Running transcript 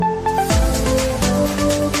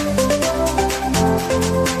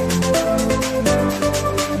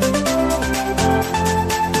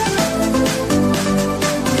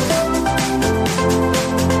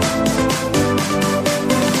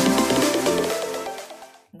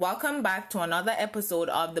Welcome back to another episode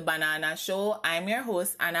of The Banana Show. I'm your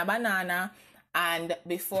host, Anna Banana. And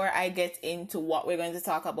before I get into what we're going to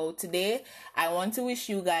talk about today, I want to wish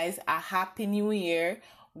you guys a happy new year.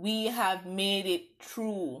 We have made it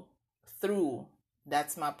through.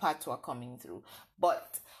 That's my patois coming through.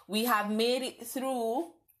 But we have made it through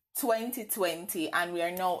 2020 and we are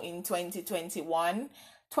now in 2021.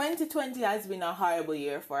 2020 has been a horrible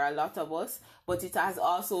year for a lot of us, but it has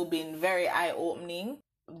also been very eye-opening.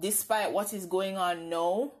 Despite what is going on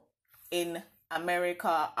now in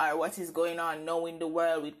America or what is going on now in the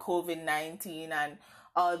world with COVID-19 and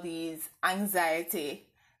all these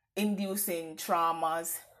anxiety-inducing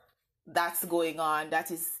traumas that's going on, that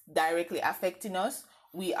is directly affecting us,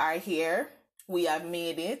 we are here. We have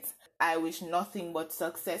made it. I wish nothing but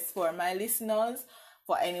success for my listeners,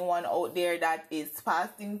 for anyone out there that is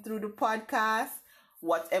passing through the podcast.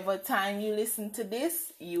 Whatever time you listen to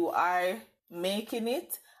this, you are making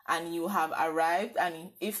it and you have arrived. And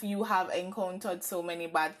if you have encountered so many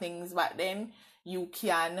bad things back then, you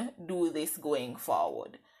can do this going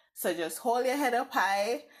forward. So just hold your head up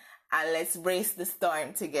high and let's brace the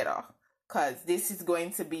storm together, because this is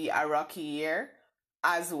going to be a rocky year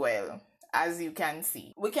as well. As you can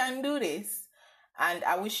see, we can do this, and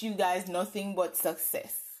I wish you guys nothing but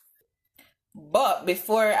success. But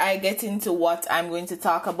before I get into what I'm going to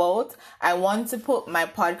talk about, I want to put my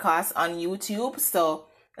podcast on YouTube. So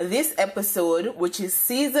this episode, which is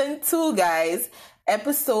season 2, guys,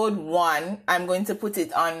 episode 1, I'm going to put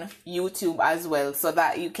it on YouTube as well, so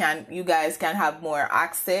that you guys can have more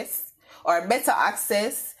access, or better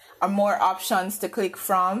access, or more options to click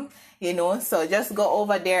from, so just go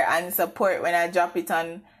over there and support when I drop it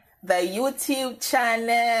on the YouTube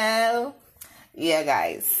channel. Yeah,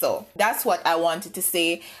 guys, so that's what I wanted to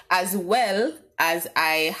say, as well as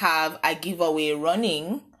I have a giveaway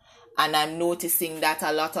running, and I'm noticing that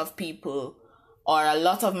a lot of people or a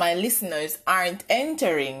lot of my listeners aren't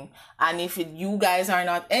entering, and if you guys are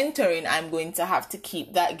not entering, I'm going to have to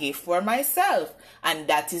keep that gift for myself, and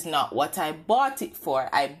that is not what I bought it for.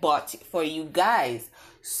 I bought it for you guys.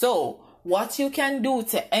 So what you can do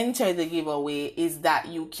to enter the giveaway is that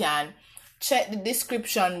you can check the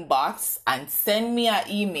description box and send me an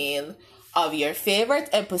email of your favorite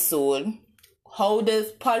episode, how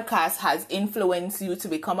this podcast has influenced you to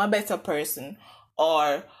become a better person,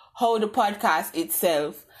 or how the podcast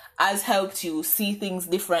itself has helped you see things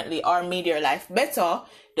differently or made your life better.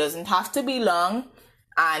 Doesn't have to be long,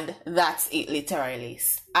 and that's it literally.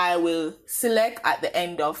 I will select at the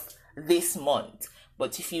end of this month.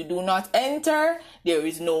 But if you do not enter, there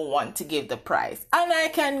is no one to give the prize. And I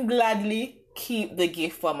can gladly keep the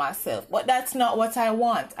gift for myself. But that's not what I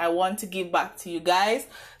want. I want to give back to you guys.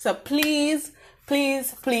 So please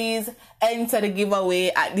enter the giveaway.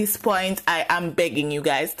 At this point, I am begging you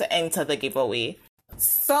guys to enter the giveaway.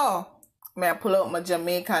 So, may I pull out my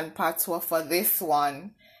Jamaican patois for this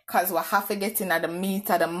one? Because we have to get in at the meat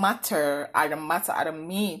of the matter,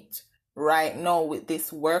 right now with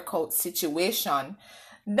this workout situation.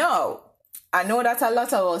 Now, I know that a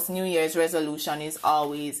lot of us New Year's resolution is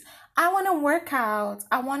always, I want to work out,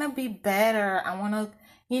 I want to be better, I want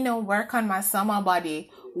to, work on my summer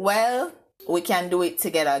body. Well, we can do it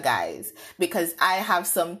together, guys, because I have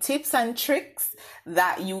some tips and tricks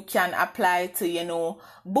that you can apply to,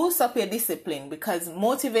 boost up your discipline, because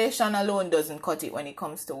motivation alone doesn't cut it when it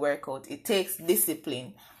comes to workout. It takes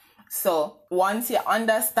discipline. So once you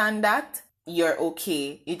understand that, you're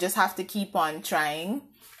okay. You just have to keep on trying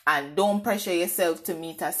and don't pressure yourself to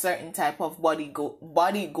meet a certain type of body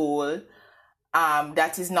goal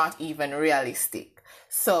that is not even realistic.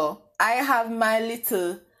 So I have my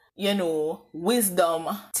little, wisdom,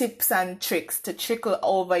 tips and tricks to trickle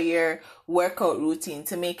over your workout routine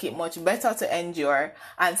to make it much better to endure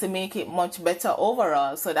and to make it much better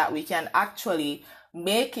overall, so that we can actually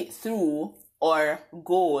make it through or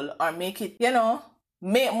goal, or make it,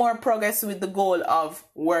 make more progress with the goal of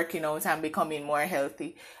working out and becoming more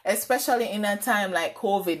healthy, especially in a time like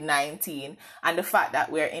COVID-19 and the fact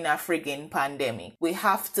that we're in a friggin' pandemic. We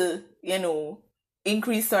have to,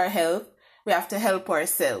 increase our health. We have to help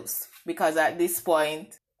ourselves, because at this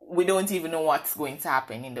point, we don't even know what's going to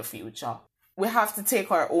happen in the future. We have to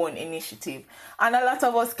take our own initiative, and a lot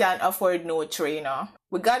of us can't afford no trainer.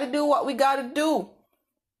 We got to do what we got to do.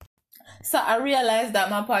 So I realized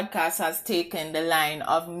that my podcast has taken the line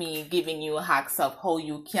of me giving you hacks of how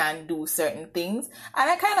you can do certain things. And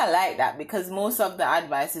I kind of like that, because most of the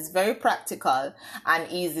advice is very practical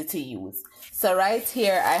and easy to use. So right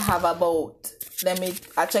here I have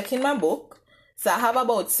I check in my book. So I have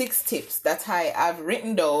about 6 tips that I have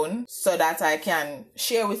written down so that I can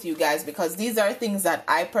share with you guys, because these are things that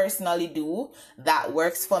I personally do that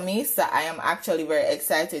works for me. So I am actually very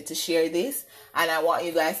excited to share this, and I want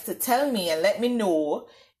you guys to tell me and let me know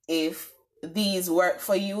if these work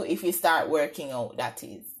for you, if you start working out, that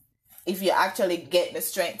is. If you actually get the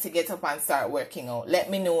strength to get up and start working out, let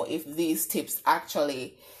me know if these tips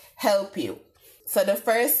actually help you. So the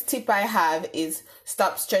first tip I have is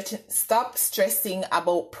stop stressing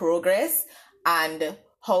about progress and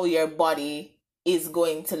how your body is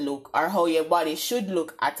going to look, or how your body should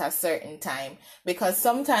look at a certain time, because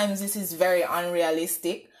sometimes this is very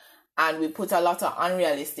unrealistic and we put a lot of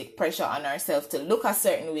unrealistic pressure on ourselves to look a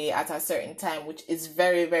certain way at a certain time, which is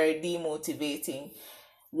very, very demotivating.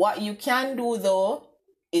 What you can do though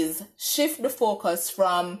is shift the focus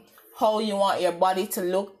from how you want your body to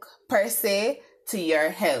look per se to your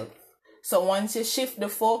health. So once you shift the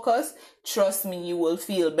focus, trust me, you will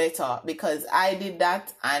feel better, because I did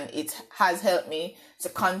that and it has helped me to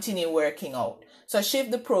continue working out. So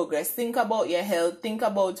shift the progress. Think about your health. Think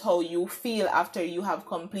about how you feel after you have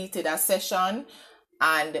completed a session,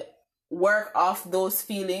 and work off those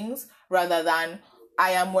feelings rather than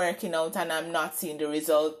I am working out and I'm not seeing the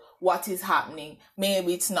result. What is happening?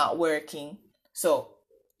 Maybe it's not working. So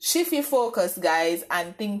shift your focus, guys,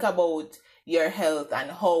 and think about your health and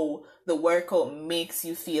how the workout makes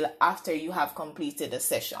you feel after you have completed a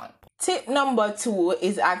session. Tip number 2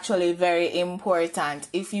 is actually very important.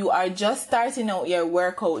 If you are just starting out your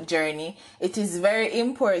workout journey, it is very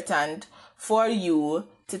important for you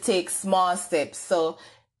to take small steps. So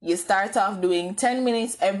you start off doing 10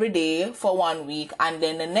 minutes every day for 1 week, and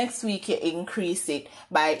then the next week you increase it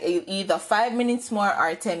by either 5 minutes more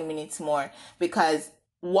or 10 minutes more, because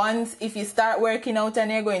if you start working out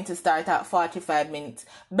and you're going to start at 45 minutes,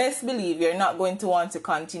 best believe you're not going to want to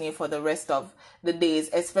continue for the rest of the days,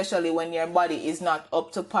 especially when your body is not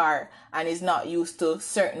up to par and is not used to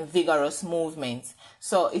certain vigorous movements.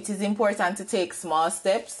 So it is important to take small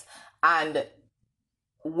steps and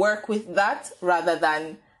work with that rather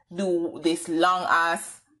than do this long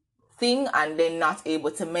ass thing and then not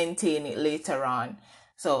able to maintain it later on.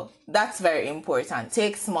 So that's very important.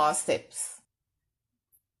 Take small steps.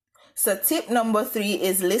 So tip number 3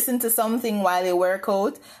 is listen to something while you work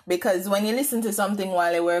out, because when you listen to something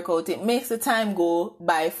while you work out, it makes the time go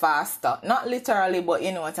by faster. Not literally, but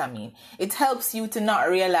you know what I mean. It helps you to not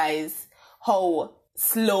realize how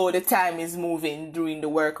slow the time is moving during the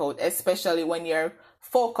workout, especially when you're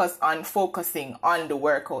focusing on the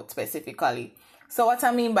workout specifically. So what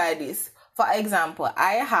I mean by this, for example,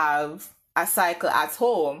 I have a cycle at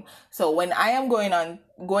home. So when I am going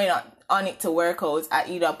on it to work out, I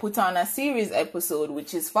either put on a series episode,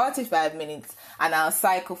 which is 45 minutes, and I'll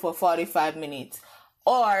cycle for 45 minutes,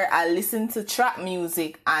 or I listen to trap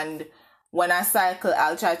music, and when I cycle,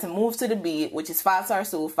 I'll try to move to the beat, which is fast or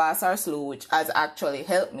slow, which has actually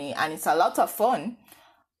helped me, and it's a lot of fun.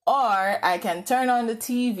 Or I can turn on the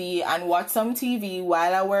TV and watch some TV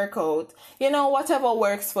while I work out. Whatever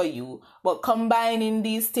works for you. But combining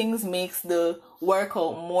these things makes the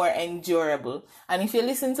workout more endurable. And if you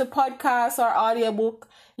listen to podcasts or audiobook,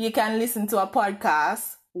 you can listen to a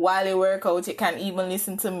podcast while you work out. You can even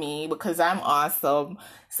listen to me because I'm awesome.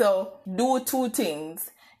 So do 2 things.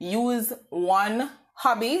 Use one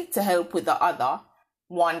hobby to help with the other,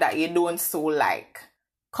 one that you don't so like.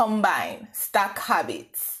 Combine, stack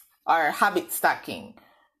habits, or habit stacking.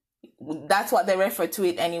 That's what they refer to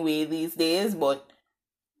it anyway these days, but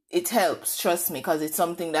it helps, trust me, because it's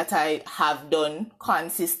something that I have done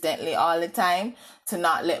consistently all the time to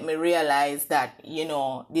not let me realize that,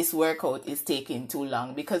 this workout is taking too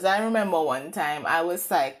long. Because I remember one time I was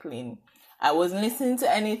cycling. I wasn't listening to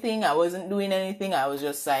anything. I wasn't doing anything. I was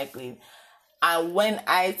just cycling. And when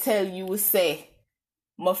I tell you, say,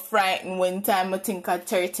 I'm frightened one time I think of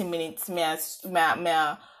 30 minutes me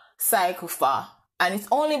cycle for. And it's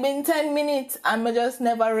only been 10 minutes and I just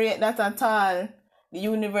never rate that at all. The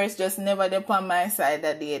universe just never did on my side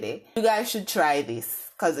that day. You guys should try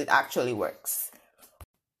this because it actually works.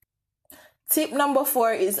 Tip number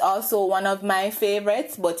 4 is also one of my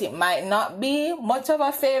favorites, but it might not be much of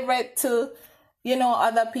a favorite to,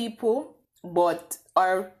 other people,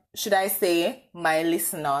 or should I say my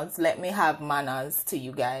listeners. Let me have manners to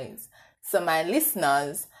you guys. So my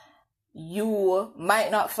listeners, you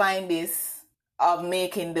might not find this of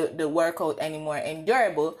making the workout any more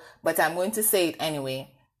endurable, but I'm going to say it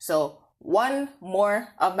anyway. So one more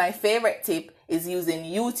of my favorite tip is using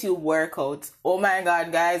YouTube workouts. Oh my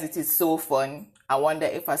God, guys, it is so fun. I wonder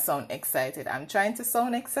if I sound excited. I'm trying to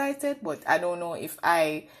sound excited, but I don't know if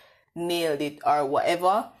I nailed it or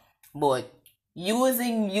whatever. But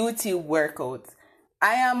using YouTube workouts.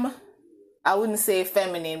 I wouldn't say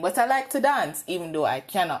feminine, but I like to dance, even though I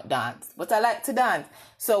cannot dance. But I like to dance.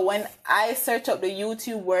 So when I search up the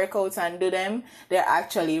YouTube workouts and do them, they're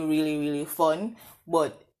actually really, really fun.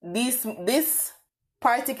 But this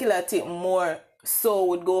particular tip more so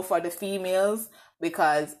would go for the females,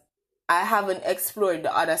 because I haven't explored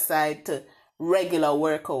the other side to regular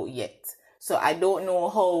workout yet. So I don't know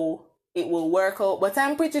how it will work out, but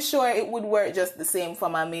I'm pretty sure it would work just the same for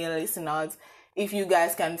my male listeners. If you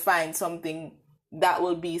guys can find something that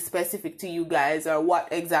will be specific to you guys, or what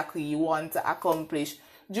exactly you want to accomplish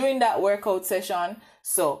during that workout session.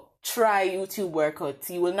 So try YouTube workouts.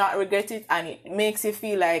 You will not regret it, and it makes you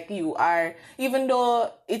feel like you are, even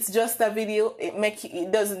though it's just a video,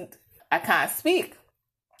 I can't speak.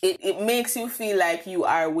 It makes you feel like you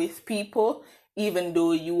are with people, even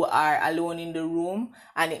though you are alone in the room,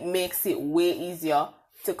 and it makes it way easier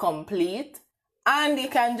to complete. And you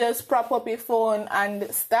can just prop up your phone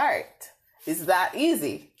and start. It's that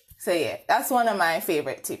easy. So yeah, that's one of my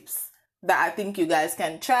favorite tips that I think you guys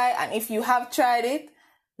can try. And if you have tried it,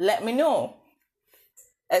 let me know.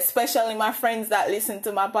 Especially my friends that listen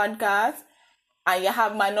to my podcast, and you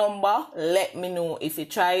have my number, let me know if you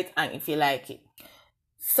try it and if you like it.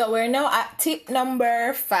 So we're now at tip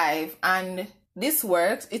number 5, and this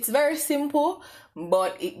works. It's very simple,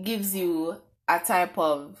 but it gives you a type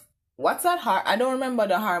of, what's that? I don't remember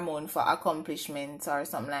the hormone for accomplishment or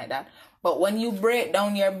something like that. But when you break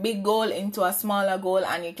down your big goal into a smaller goal,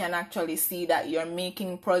 and you can actually see that you're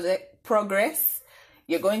making progress,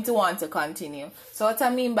 you're going to want to continue. So what I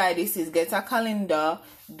mean by this is, get a calendar,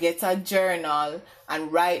 get a journal,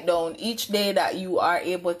 and write down each day that you are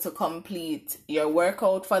able to complete your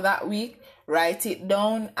workout for that week. Write it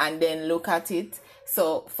down and then look at it.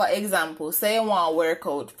 So for example, say you want to work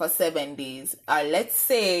out for 7 days, or let's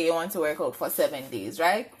say you want to work out for 7 days,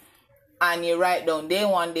 right? And you write down day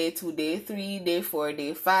 1, day 2, day 3, day 4,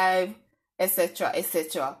 day 5, etc.,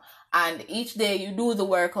 etc. And each day you do the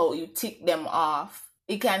workout, you tick them off.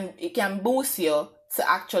 It can boost you to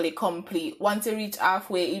actually complete. Once you reach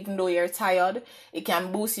halfway, even though you're tired, it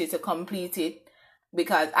can boost you to complete it.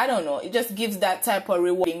 Because, I don't know, it just gives that type of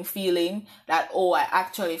rewarding feeling that, oh, I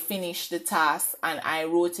actually finished the task and I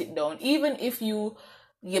wrote it down. Even if you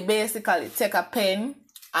basically take a pen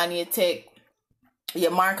and you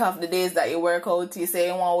mark off the days that you work out. You say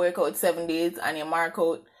you want to work out 7 days and you mark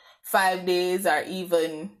out 5 days, or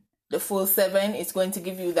even the full 7, it's going to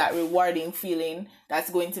give you that rewarding feeling that's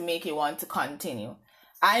going to make you want to continue.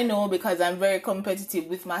 I know, because I'm very competitive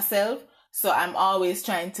with myself, so I'm always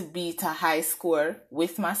trying to beat a high score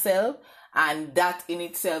with myself, and that in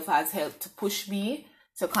itself has helped to push me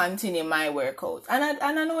to continue my workout. And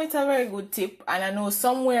I know it's a very good tip, and I know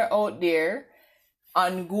somewhere out there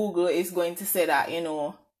on Google is going to say that,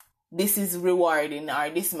 this is rewarding, or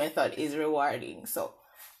this method is rewarding. So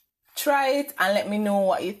try it and let me know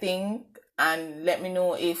what you think, and let me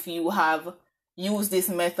know if you have used this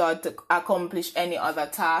method to accomplish any other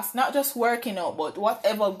task, not just working out, but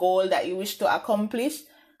whatever goal that you wish to accomplish.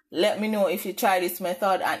 Let me know if you try this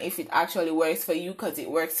method and if it actually works for you, because it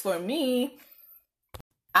works for me.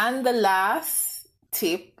 And the last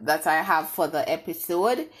tip that I have for the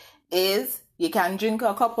episode is, you can drink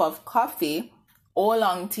a cup of coffee,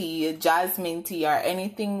 oolong tea, jasmine tea, or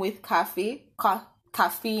anything with caffeine. I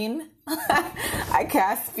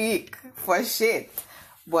can't speak for shit.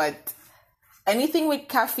 But anything with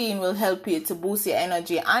caffeine will help you to boost your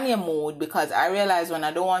energy and your mood, because I realize when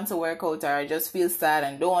I don't want to work out, or I just feel sad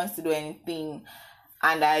and don't want to do anything,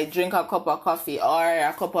 and I drink a cup of coffee or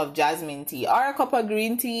a cup of jasmine tea or a cup of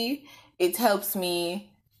green tea, it helps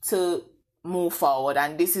me to move forward.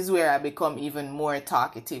 And this is where I become even more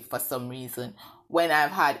talkative for some reason when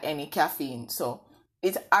I've had any caffeine. So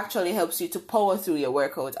it actually helps you to power through your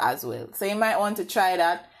workout as well. So you might want to try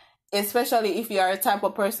that, especially if you are a type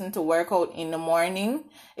of person to work out in the morning.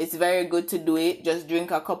 It's very good to do it. Just drink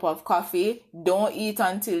a cup of coffee. Don't eat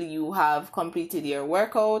until you have completed your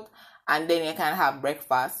workout, and then you can have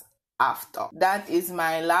breakfast after. That is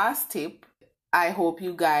my last tip. I hope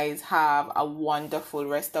you guys have a wonderful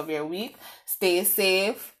rest of your week. Stay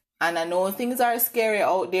safe. And I know things are scary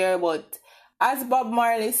out there, but as Bob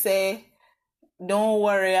Marley say, don't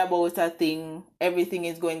worry about a thing. Everything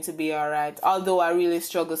is going to be alright. Although I really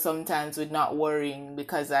struggle sometimes with not worrying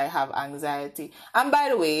because I have anxiety. And by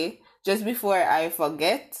the way, just before I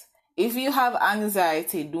forget, if you have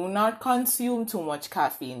anxiety, do not consume too much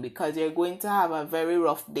caffeine, because you're going to have a very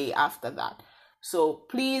rough day after that. So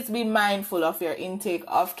please be mindful of your intake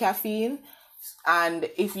of caffeine. And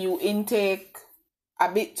if you intake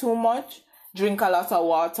a bit too much, drink a lot of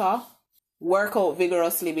water. work out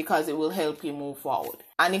vigorously because it will help you move forward.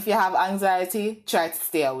 And if you have anxiety, try to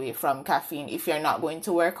stay away from caffeine if you're not going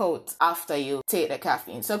to work out after you take the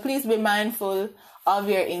caffeine. So please be mindful of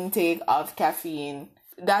your intake of caffeine.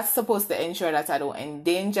 That's supposed to ensure that I don't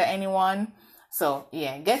endanger anyone. So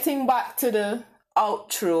yeah, getting back to the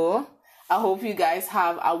outro, I hope you guys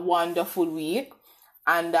have a wonderful week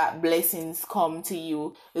and that blessings come to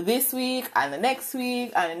you this week and the next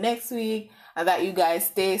week and the next week, and that you guys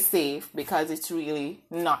stay safe because it's really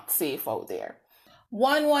not safe out there.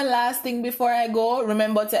 One last thing before I go,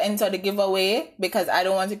 remember to enter the giveaway because I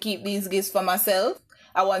don't want to keep these gifts for myself.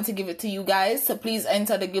 I want to give it to you guys, so please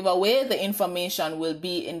enter the giveaway. The information will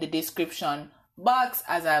be in the description box,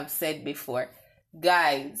 as I've said before.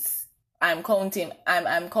 Guys, I'm counting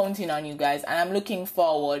on you guys, and I'm looking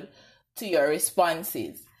forward to your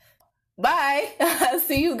responses. Bye. I'll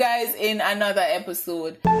see you guys in another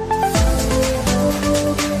episode.